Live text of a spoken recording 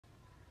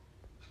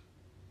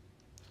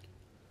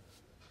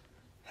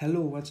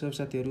Hello WhatsApp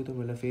साथीहरू,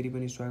 तपाईँहरूलाई फेरि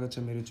पनि स्वागत छ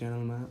मेरो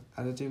च्यानलमा।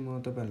 आज चाहिँ म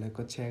तपाईँहरूलाई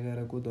कक्षा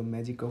 11 को the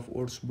magic of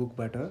oats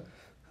बुकबाट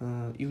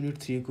unit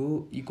 3 को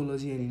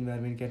ecology and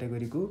environment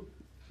क्याटेगोरीको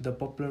the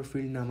popular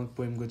field नामक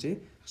पोएमको चाहिँ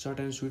सर्ट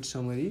एन्ड स्विट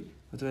समरी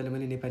तपाईँलाई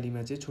मैले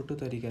नेपालीमा चाहिँ छोटो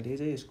तरिकाले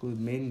चाहिँ यसको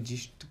मेन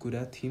जिस्ट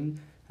कुरा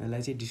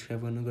थिमलाई चाहिँ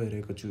डिस्क्राइब गर्न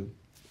गइरहेको छु।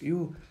 यो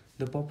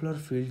द पपुलर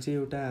फिल्ड चाहिँ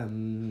एउटा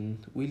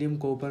विलियम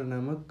कौपर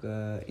नामक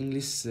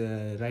इङ्ग्लिस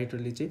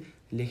राइटरले चाहिँ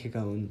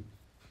लेखेका हुन्।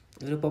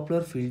 र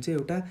पपुलर फिल्ड चाहिँ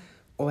एउटा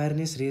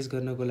अवेरनेस रेज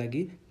गर्नको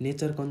लागि,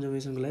 नेचर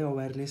कन्जर्भेसनको लागि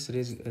अवेरनेस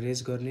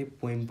रेज गर्ने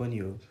पोएम पनि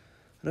हो।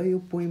 र यो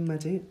पोएममा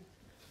चाहिँ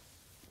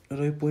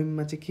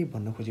के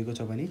भन्न खोजेको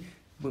छ भने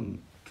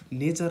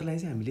नेचरलाई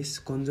चाहिँ हामीले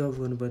कन्जर्भ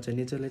गर्नुपर्छ,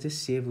 नेचरलाई चाहिँ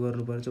सेभ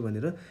गर्नुपर्छ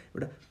भनेर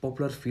एउटा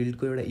पपुलर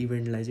फिल्डको एउटा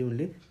इभेन्टलाई चाहिँ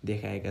उनले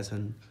देखाएका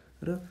छन्।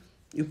 र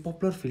यो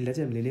पपुलर फिल्डलाई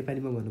चाहिँ हामीले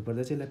नेपालीमा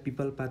भन्नुपर्दा चाहिँ यसलाई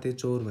पिपल पाते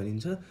चौर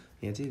भनिन्छ।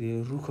 यहाँ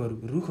चाहिँ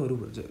रुखहरू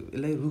भन्छ,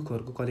 यसलाई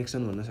रुखहरूको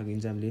कलेक्सन भन्न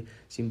सकिन्छ हामीले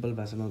सिम्पल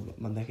भाषामा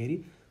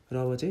भन्दाखेरि। र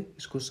अब चाहिँ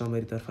यसको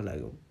समरीतर्फ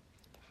लाग्यौँ।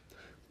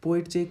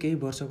 पोइट चाहिँ केही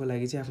वर्षको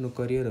लागि चाहिँ आफ्नो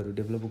करियरहरू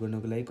डेभलप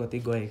गर्नको लागि कतै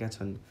गएका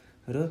छन्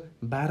र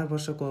 12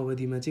 वर्षको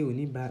अवधिमा चाहिँ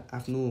उनी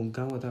आफ्नो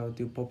गाउँ अथवा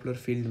त्यो पपुलर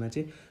फिल्डमा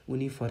चाहिँ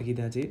उनी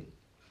फर्किँदा चाहिँ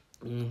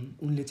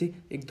उनले चाहिँ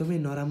एकदमै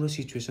नराम्रो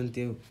सिचुएसन,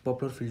 त्यो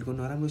पपुलर फिल्डको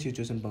नराम्रो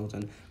सिचुएसन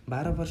पाउँछन्।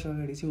 12 वर्ष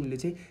अगाडि चाहिँ उनले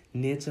चाहिँ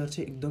नेचर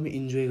चाहिँ एकदमै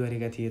इन्जोय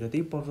गरेका थिए र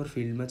त्यही पपुलर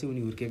फिल्डमा चाहिँ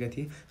उनी हुर्केका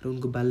थिए र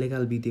उनको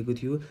बाल्यकाल बितेको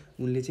थियो।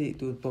 उनले चाहिँ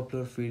त्यो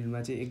पपुलर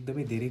फिल्डमा चाहिँ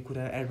एकदमै धेरै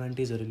कुरा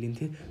एडभान्टेजहरू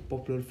लिन्थे।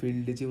 पपुलर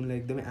फिल्डले चाहिँ उनलाई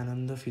एकदमै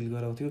आनन्द फिल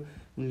गराउँथ्यो।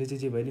 उनले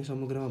चाहिँ जे भए नि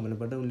समग्रमा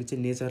भन्नुपर्दा उनले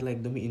चाहिँ नेचरलाई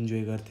एकदमै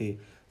इन्जोय गर्थे।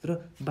 र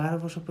 12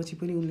 वर्षपछि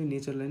पनि उनले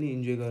नेचरलाई नै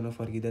इन्जोय गर्न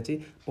फर्किँदा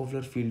चाहिँ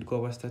पपुलर फिल्डको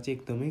अवस्था चाहिँ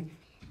एकदमै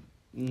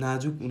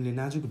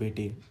नाजुक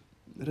भेटे।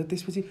 र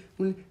त्यसपछि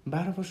उनले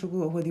 12 वर्षको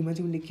अवधिमा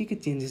चाहिँ उनले के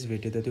चेन्जेस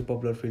भेटे त त्यो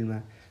पपुलर फिल्डमा।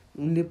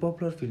 उनले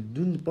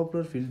जुन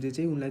पपुलर फिल्डले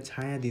चाहिँ उनलाई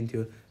छाया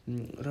दिन्थ्यो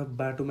र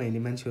बाटोमा हिँड्ने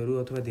मान्छेहरू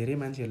अथवा धेरै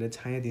मान्छेहरूलाई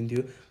छाया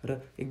दिन्थ्यो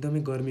र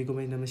एकदमै गर्मीको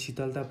महिनामा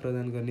शीतलता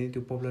प्रदान गर्ने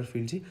त्यो पपुलर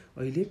फिल्ड चाहिँ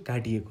अहिले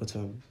काटिएको छ।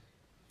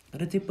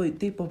 र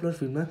त्यही पपुलर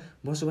फिल्डमा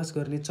बसोबास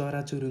गर्ने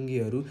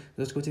चराचुरुङ्गीहरू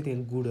जसको चाहिँ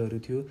त्यहाँ गुडहरू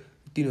थियो,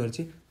 तिनीहरू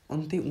चाहिँ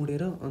अन्त्य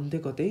उडेर अन्त्य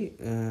कतै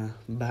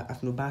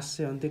आफ्नो बास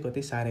चाहिँ अन्त्य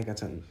कतै सारेका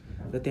छन्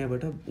र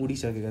त्यहाँबाट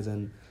उडिसकेका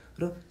छन्।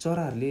 र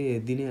चराहरूले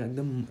दिने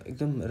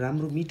एकदम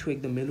राम्रो मिठो,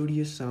 एकदम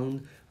मेलोडियस साउन्ड,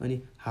 अनि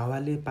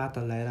हावाले पात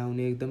हल्लाएर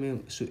आउने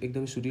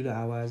एकदमै सुरिलो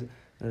आवाज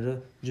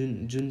र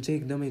जुनले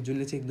चाहिँ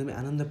एकदमै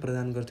आनन्द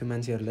प्रदान गर्थ्यो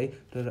मान्छेहरूलाई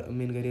र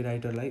मेन गरी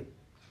राइटरलाई,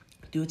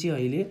 त्यो चाहिँ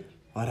अहिले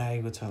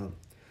हराएको छ।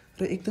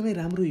 र एकदमै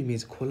राम्रो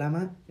इमेज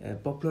खोलामा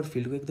पपुलर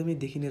फिल्डको एकदमै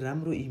देखिने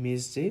राम्रो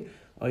इमेज चाहिँ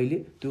अहिले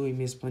त्यो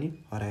इमेज पनि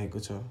हराएको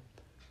छ।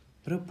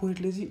 र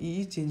पोइटले चाहिँ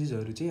यी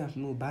चेन्जेसहरू चाहिँ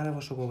आफ्नो 12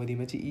 वर्षको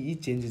अवधिमा चाहिँ यी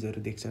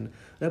चेन्जेसहरू देख्छन्।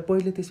 र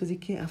पहिले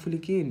त्यसपछि आफूले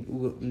के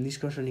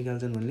निष्कर्ष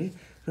निकाल्छन् भन्ने,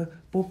 र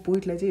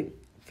पोइटलाई चाहिँ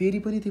फेरि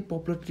पनि त्यो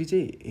पपुलर ट्री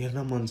चाहिँ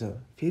हेर्न मन छ।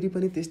 फेरि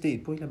पनि त्यस्तै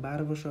पहिला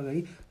 12 वर्ष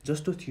अगाडि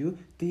जस्तो थियो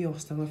त्यही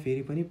अवस्थामा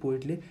फेरि पनि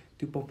पोइटले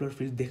त्यो पपुलर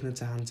फिल्ड देख्न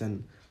चाहन्छन्।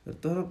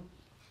 तर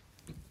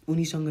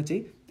उनीसँग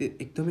चाहिँ त्यो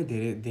एकदमै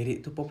धेरै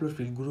त्यो पपुलर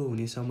फिल्ड ग्रो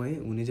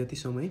हुने जति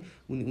समय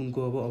उनको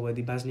अब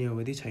बाँच्ने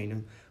अवधि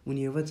छैन।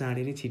 उनी अब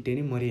चाँडै नै छिट्टै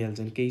नै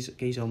मरिहाल्छन्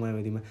केही समय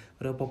अवधिमा।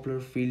 र पपुलर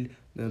फिल्ड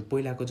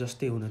पहिलाको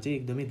जस्तै हुन चाहिँ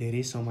एकदमै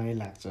धेरै समय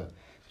लाग्छ।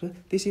 र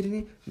त्यसरी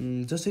नै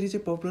जसरी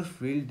चाहिँ पपुलर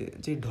फिल्ड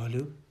चाहिँ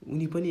ढल्यो,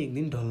 उनी पनि एक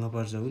दिन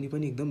ढल्नुपर्छ, उनी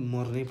पनि एकदम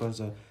मर्नै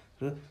पर्छ।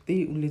 र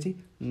त्यही उनले चाहिँ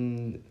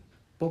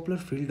पपुलर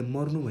फिल्ड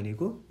मर्नु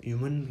भनेको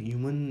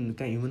ह्युमन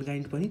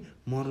काइन्ड पनि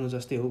मर्नु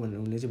जस्तै हो भनेर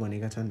उनले चाहिँ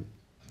भनेका छन्।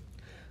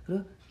 र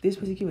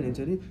त्यसपछि के भनिन्छ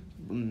भने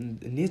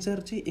नेचर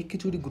चाहिँ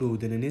एकैचोटि ग्रो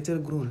हुँदैन, नेचर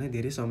ग्रो हुनलाई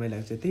धेरै समय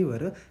लाग्छ। त्यही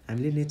भएर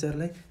हामीले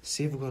नेचरलाई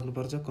सेभ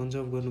गर्नुपर्छ,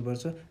 कन्जर्भ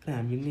गर्नुपर्छ। र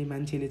हामीले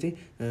मान्छेले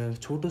चाहिँ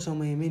छोटो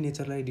समयमै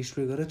नेचरलाई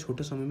डिस्ट्रोय गरेर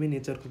छोटो समयमै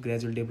नेचरको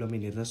ग्रेजुअल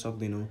डेभलपमेन्ट हेर्न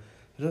सक्दैनौँ।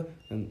 र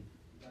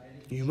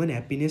ह्युमन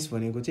ह्याप्पिनेस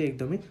भनेको चाहिँ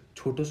एकदमै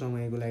छोटो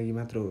समयको लागि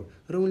मात्र हो।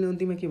 र उनले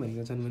अन्तिममा के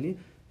भनेका छन् भने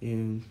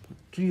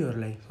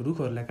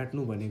रुखहरूलाई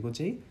काट्नु भनेको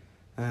चाहिँ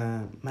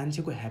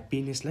मान्छेको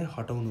ह्याप्पिनेसलाई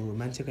हटाउनु हो,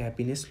 मान्छेको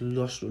ह्याप्पिनेस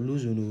लुज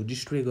हुनु हो,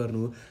 डिस्ट्रोय गर्नु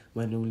हो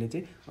भनेर उनले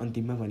चाहिँ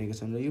अन्तिममा भनेका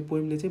छन्। र यो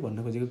पोइमले चाहिँ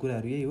भन्न खोजेको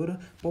कुराहरू यही हो।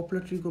 र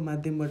पपुलर ट्रीको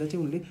माध्यमबाट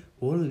चाहिँ उनले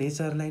होल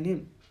नेचरलाई नै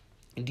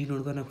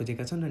डिनोट गर्न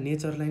खोजेका छन्। र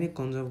नेचरलाई नै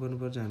कन्जर्भ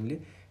गर्नुपर्छ हामीले।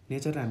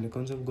 नेचरलाई हामीले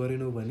कन्जर्भ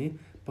गरेनौँ भने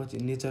पछि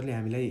नेचरले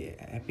हामीलाई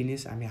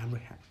ह्याप्पिनेस, हाम्रो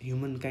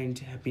ह्युमन काइन्ड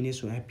चाहिँ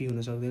ह्याप्पी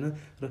हुन सक्दैन।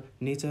 र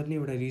नेचर नै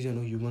एउटा रिजन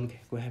हो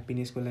ह्युमनको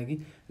ह्याप्पिनेसको लागि।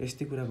 र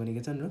यस्तै कुरा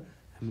भनेका छन्। र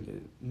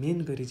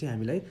मेन गरी चाहिँ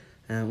हामीलाई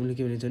उनले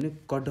के भनेको छ भने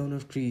cut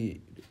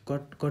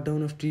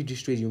down of tree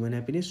destroys human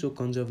happiness, so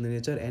conserve the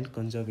nature and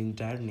conserve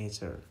entire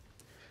nature,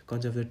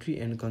 conserve the tree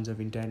and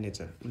conserve entire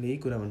nature, उनले यही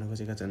कुरा भन्न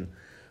खोजेका छन्।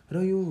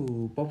 र यो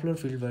पपुलर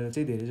फिल्डबाट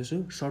चाहिँ धेरै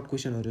जसो सर्ट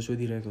क्वेसनहरू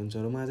सोधिरहेको हुन्छ।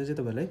 र म आज चाहिँ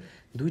तपाईँलाई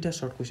 2टा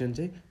सर्ट क्वेसन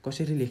चाहिँ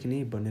कसरी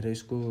लेख्ने भनेर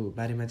यसको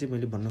बारेमा चाहिँ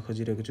मैले भन्न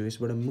खोजिरहेको छु।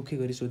 यसबाट मुख्य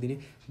गरी सोधिने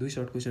 2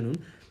 सर्ट क्वेसन हुन्।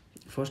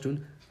 फर्स्ट हुन्,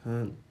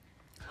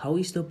 how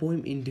is the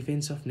poem in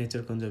defence of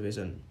nature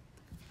conservation.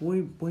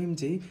 Poem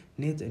चाहिँ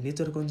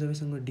नेचर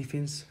कन्जर्भेसनको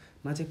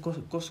डिफेन्समा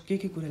चाहिँ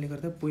के कुराले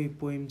गर्दा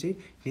पोएम चाहिँ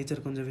नेचर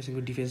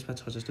कन्जर्भेसनको डिफेन्समा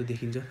छ जस्तो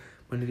देखिन्छ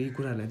भनेर यी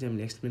कुराहरूलाई चाहिँ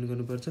हामीले एक्सप्लेन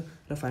गर्नुपर्छ।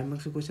 र 5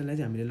 मार्क्सको क्वेसनलाई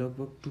चाहिँ हामीले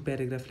लगभग 2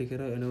 प्याराग्राफ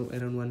लेखेर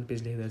एराउन्ड 1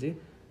 पेज लेख्दा चाहिँ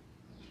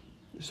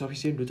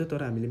सफिसियन्ट हुन्छ।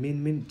 तर हामीले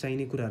मेन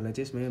चाहिने कुराहरूलाई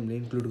चाहिँ यसमा हामीले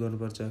इन्क्लुड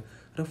गर्नुपर्छ।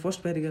 र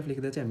फर्स्ट प्याराग्राफ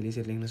लेख्दा चाहिँ हामीले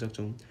यसरी लेख्न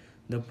सक्छौँ,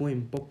 the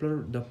poem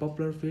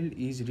popular field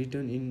is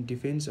written in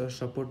defence or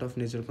support of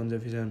nature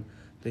conservation.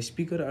 The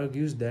speaker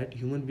आर्ग्युज that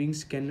human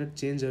beings can not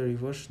change or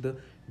reverse the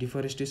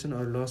deforestation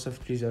or loss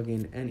of trees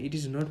again and it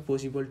is not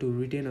possible to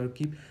retain or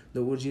keep the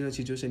original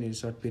situation in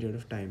short period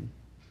of time.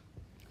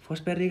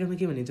 First प्याराग्राफमा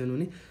के भनिन्छ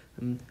भने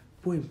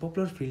poem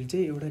popular field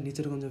चाहिँ एउटा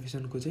nature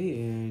कन्जर्भेसनको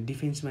चाहिँ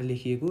डिफेन्समा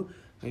लेखिएको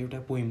एउटा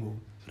poem हो।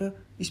 र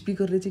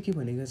स्पिकरले चाहिँ के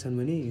भनेका छन्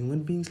भने ह्युमन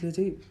बिङ्सले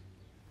चाहिँ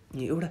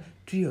एउटा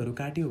ट्रीहरू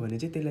काट्यो भने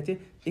चाहिँ त्यसलाई चाहिँ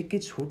एकै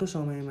छोटो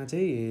समयमा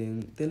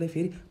चाहिँ त्यसलाई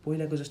फेरि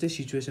पहिलाको जस्तै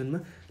सिचुएसनमा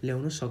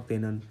ल्याउन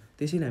सक्दैनन्,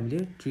 त्यसैले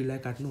हामीले ट्रीलाई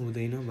काट्नु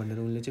हुँदैन भनेर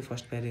उनले चाहिँ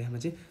फर्स्ट प्याराग्राफमा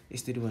चाहिँ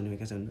यसरी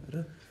भनेका छन्।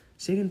 र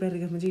सेकेन्ड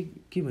प्याराग्राफमा चाहिँ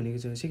के भनेको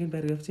छ, सेकेन्ड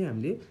प्याराग्राफ चाहिँ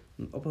हामीले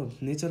अब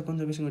नेचर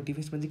कन्जर्भेसनको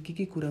डिफेन्समा चाहिँ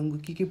के कुराको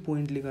के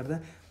पोइन्टले गर्दा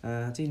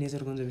चाहिँ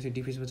नेचर कन्जर्भेसन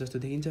डिफेन्समा जस्तो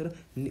देखिन्छ र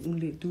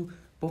उनले त्यो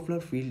पपुलर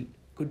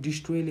फिल्डको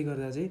डिस्ट्रोयले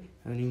गर्दा चाहिँ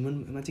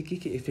ह्युमनमा चाहिँ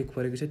के इफेक्ट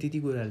परेको छ त्यति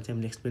कुराहरू चाहिँ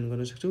हामीले एक्सप्लेन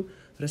गर्न सक्छौँ।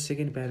 र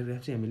सेकेन्ड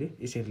प्याराग्राफ चाहिँ हामीले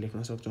यसरी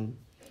लेख्न सक्छौँ,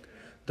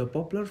 the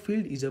popular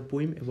field is a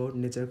poem about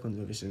nature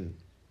conservation.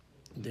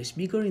 The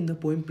speaker in the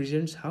poem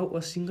presents how a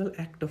single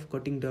act of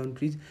cutting down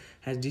trees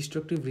has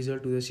destructive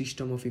result to the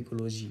system of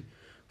ecology.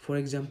 For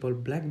example,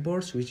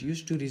 blackbirds which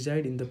used to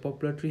reside in the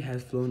poplar tree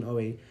have flown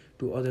away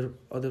to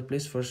other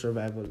place for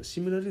survival.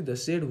 Similarly, the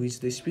shade which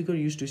the speaker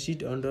used to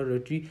sit under a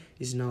tree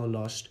is now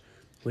lost.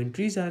 When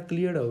trees are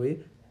cleared away,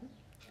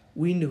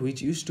 wind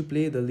which used to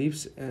play the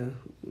leaves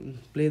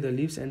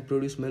and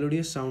produce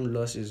melodious sound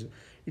loses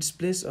its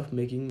place of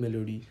making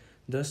melody.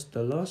 Thus,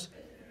 the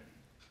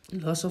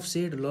loss of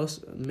shade,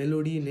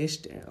 melody,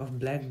 nest of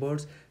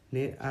blackbirds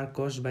are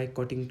caused by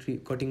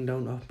cutting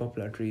down of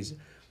poplar trees.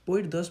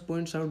 Poet thus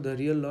points out the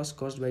real loss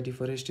caused by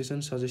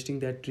deforestation, suggesting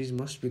that trees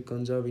must be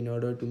conserved in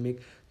order to make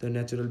the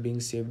natural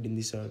beings saved in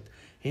this earth.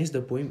 Hence,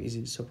 the poem is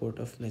in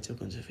support of nature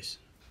conservation.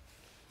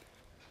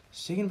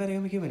 Second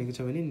प्याराग्राफमा के भनेको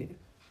छ भने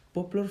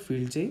popular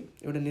field चाहिँ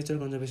एउटा nature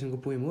कन्जर्भेसनको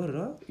poem हो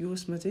र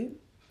यसमा चाहिँ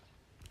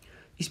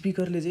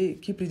स्पिकरले चाहिँ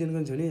के प्रेजेन्ट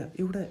गर्छ भने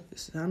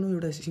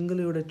एउटा सिङ्गल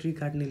एउटा ट्री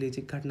काट्नाले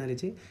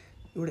चाहिँ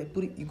एउटा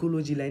पुरै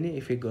इकोलोजीलाई नै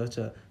इफेक्ट गर्छ।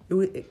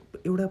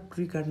 एउटा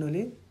ट्री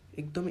काट्नाले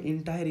एकदमै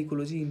इन्टायर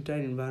इकोलोजी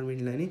इन्टायर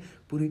इन्भाइरोमेन्टलाई नै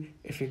पुरै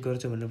इफेक्ट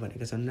गर्छ भनेर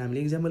भनेका छन्।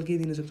 हामीले इक्जाम्पल के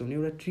दिन सक्छौँ भने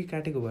एउटा ट्री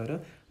काटेको भएर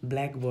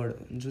ब्ल्याक बर्ड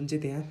जुन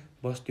चाहिँ त्यहाँ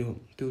बस्थ्यो,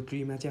 त्यो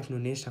ट्रीमा चाहिँ आफ्नो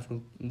नेस्ट आफ्नो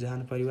जहाँ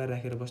परिवार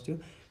राखेर बस्थ्यो,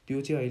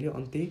 त्यो चाहिँ अहिले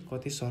अन्त्यै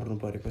कतै सर्नु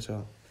परेको छ।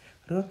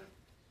 र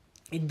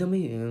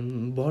एकदमै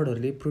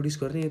बर्डहरूले प्रोड्युस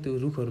गर्ने त्यो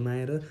रुखहरूमा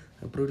आएर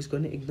प्रोड्युस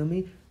गर्ने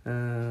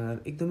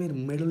एकदमै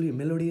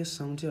मेलोडियस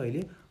साउन्ड चाहिँ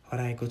अहिले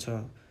हराएको छ।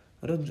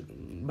 र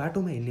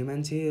बाटोमा हिँड्ने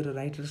मान्छे र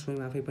राइटर स्वयं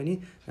आफै पनि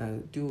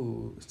त्यो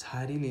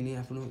छारी लिने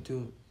आफ्नो त्यो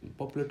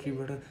पपुलर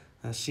ट्रीबाट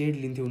सेड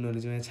लिन्थ्यो,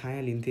 उनीहरूले चाहिँ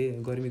छाया लिन्थे,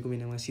 गर्मीको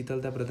महिनामा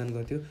शीतलता प्रदान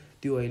गर्थ्यो,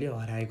 त्यो अहिले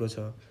हराएको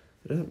छ।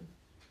 र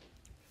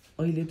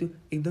अहिले त्यो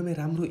एकदमै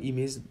राम्रो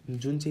इमेज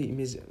जुन चाहिँ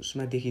इमेज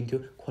उसमा देखिन्थ्यो,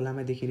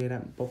 खोलामा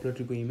देखिने पपुलर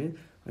ट्रीको इमेज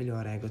अहिले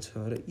हराएको छ।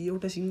 र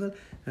एउटा सिङ्गल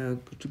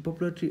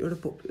पपुलर ट्री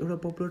एउटा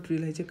पपुलर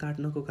ट्रीलाई चाहिँ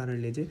काट्नको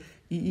कारणले चाहिँ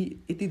यी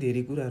यति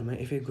धेरै कुराहरूमा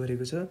इफेक्ट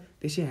गरेको छ।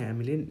 त्यसै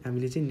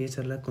हामीले चाहिँ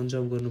नेचरलाई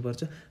कन्जर्भ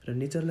गर्नुपर्छ र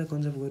नेचरलाई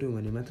कन्जर्भ गऱ्यौँ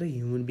भने मात्र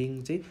ह्युमन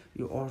बिङ चाहिँ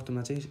यो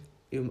अर्थमा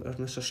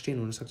सस्टेन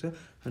हुनसक्छ।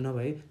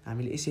 नभए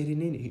हामीले यसरी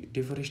नै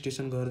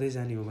डिफोरेस्टेसन गर्दै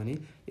जाने हो भने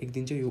एक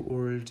दिन चाहिँ यो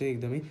वर्ल्ड चाहिँ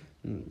एकदमै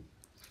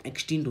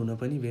एक्सटिन्ट हुन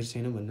पनि बेर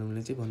छैन भन्ने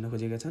उनले चाहिँ भन्न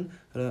खोजेका छन्।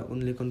 र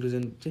उनले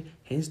कन्क्लुजन चाहिँ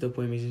hence the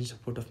poem is in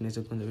support of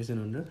nature conservation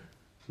भनेर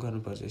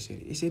गर्नुपर्छ।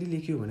 यसरी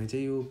लेख्यो भने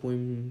चाहिँ यो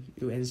पोइम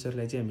यो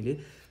एन्सरलाई चाहिँ हामीले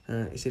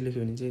यसरी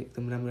लेख्यो भने चाहिँ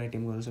एकदम राम्रो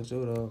आइटेम गर्न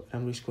सक्छौँ र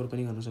राम्रो स्कोर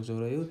पनि गर्न सक्छौँ।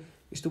 र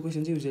यस्तो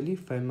क्वेसन चाहिँ युजली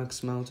 5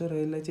 मार्क्समा आउँछ र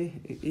यसलाई चाहिँ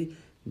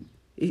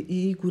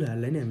यी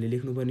कुराहरूलाई नै हामीले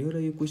लेख्नुपर्ने हो। र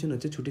यो क्वेसनहरू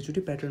चाहिँ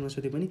छुट्टै प्याटर्नमा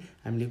सोधे पनि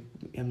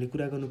हामीले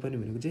कुरा गर्नुपर्ने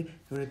भनेको चाहिँ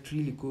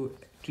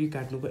एउटा ट्री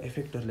काट्नुको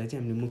इफेक्टहरूलाई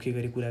चाहिँ हामीले मुख्य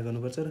गरी कुरा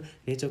गर्नुपर्छ र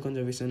नेचर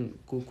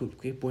कन्जर्भेसनको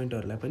केही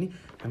पोइन्टहरूलाई पनि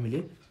हामीले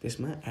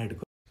त्यसमा एड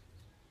गर्छ।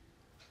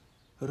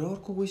 र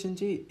अर्को क्वेसन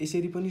चाहिँ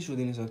यसरी पनि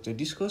सोधिन सक्छ,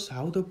 discuss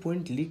how the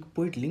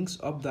poet links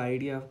of the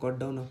idea of cut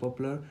down of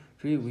popular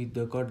tree with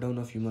the cut down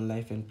of human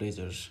life and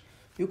pleasures.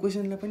 यो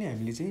क्वेसनलाई पनि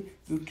हामीले चाहिँ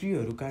यो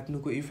ट्रीहरू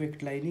काट्नुको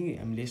इफेक्टलाई नै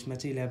हामीले यसमा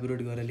चाहिँ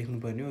इलाबोरेट गरेर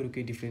लेख्नुपर्ने हो, अरू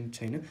केही डिफ्रेन्ट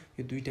छैन।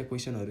 यो दुईवटा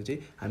क्वेसनहरू चाहिँ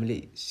हामीले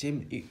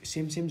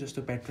सेम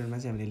जस्तो प्याटर्नमा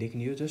चाहिँ हामीले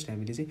लेख्ने हो। जस्ट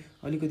हामीले चाहिँ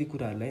अलिकति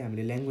कुराहरूलाई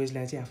हामीले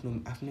ल्याङ्ग्वेजलाई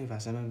चाहिँ आफ्नै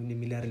भाषामा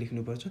मिलाएर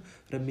लेख्नुपर्छ।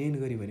 र मेन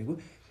गरी भनेको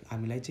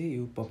हामीलाई चाहिँ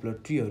यो पपुलर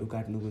ट्रीहरू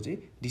काट्नुको चाहिँ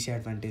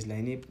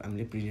डिसएडभान्टेजलाई नै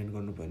हामीले प्रेजेन्ट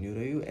गर्नुपर्ने हो।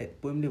 र यो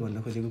पोइमले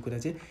भन्न खोजेको कुरा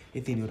चाहिँ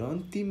यति नै हो। र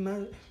अन्तिममा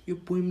यो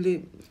पोइमले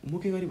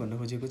मुख्य गरी भन्न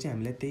खोजेको चाहिँ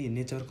हामीलाई त्यही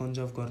नेचर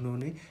कन्जर्भ गर्नु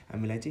नै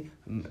हामीलाई चाहिँ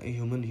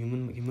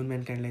ह्युमन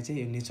म्यानकाइन्डलाई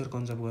चाहिँ यो नेचर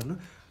कन्जर्भ गर्न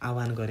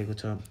आह्वान गरेको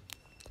छ।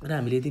 र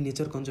हामीले यदि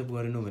नेचर कन्जर्भ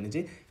गरेनौँ भने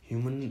चाहिँ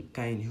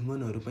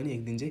ह्युमनहरू पनि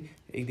एक दिन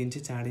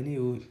चाहिँ चाँडै नै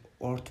यो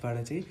अर्थबाट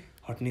चाहिँ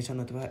हट्नेछन्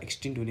अथवा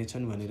एक्सटिन्ट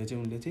हुनेछन् भनेर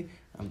चाहिँ उनले चाहिँ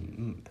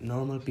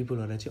नर्मल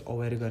पिपलहरूलाई चाहिँ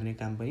अवेर गर्ने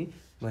काम पनि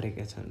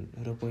गरेका छन्।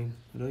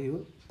 र यो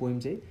पोइम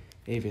चाहिँ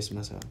यही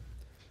बेसमा छ।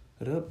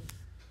 र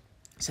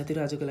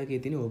साथीहरू आजको लागि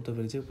यति नै हो।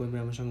 तपाईँले चाहिँ पोइम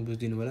राम्रोसँग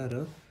बुझिदिनु होला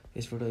र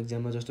यसबाट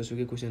एक्जाममा जस्तो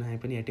सुकै क्वेसन आए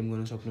पनि एटेम्प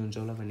गर्न सक्नुहुन्छ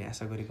होला भन्ने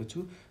आशा गरेको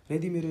छु। र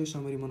यदि मेरो यो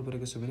समरी मन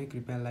परेको छ भने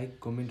कृपया लाइक,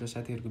 कमेन्ट र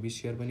साथीहरूको बिच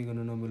सेयर पनि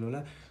गर्न नभुल्नु होला।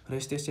 र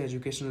यस्तै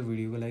एजुकेसनल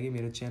भिडियोको लागि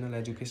मेरो च्यानल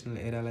एजुकेसनल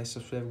एरालाई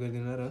सब्सक्राइब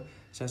गरिदिनु होला र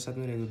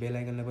साथसाथमा रहेको बेल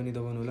आइकनलाई पनि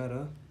दबाउनु होला। र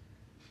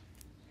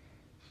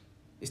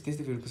यस्तै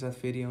भिडियोको साथ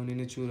फेरि आउने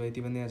नै छु। र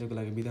यति भन्दै आजको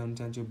लागि बिदा हुन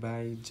चाहन्छु।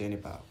 बाई, जय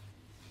नेपाल।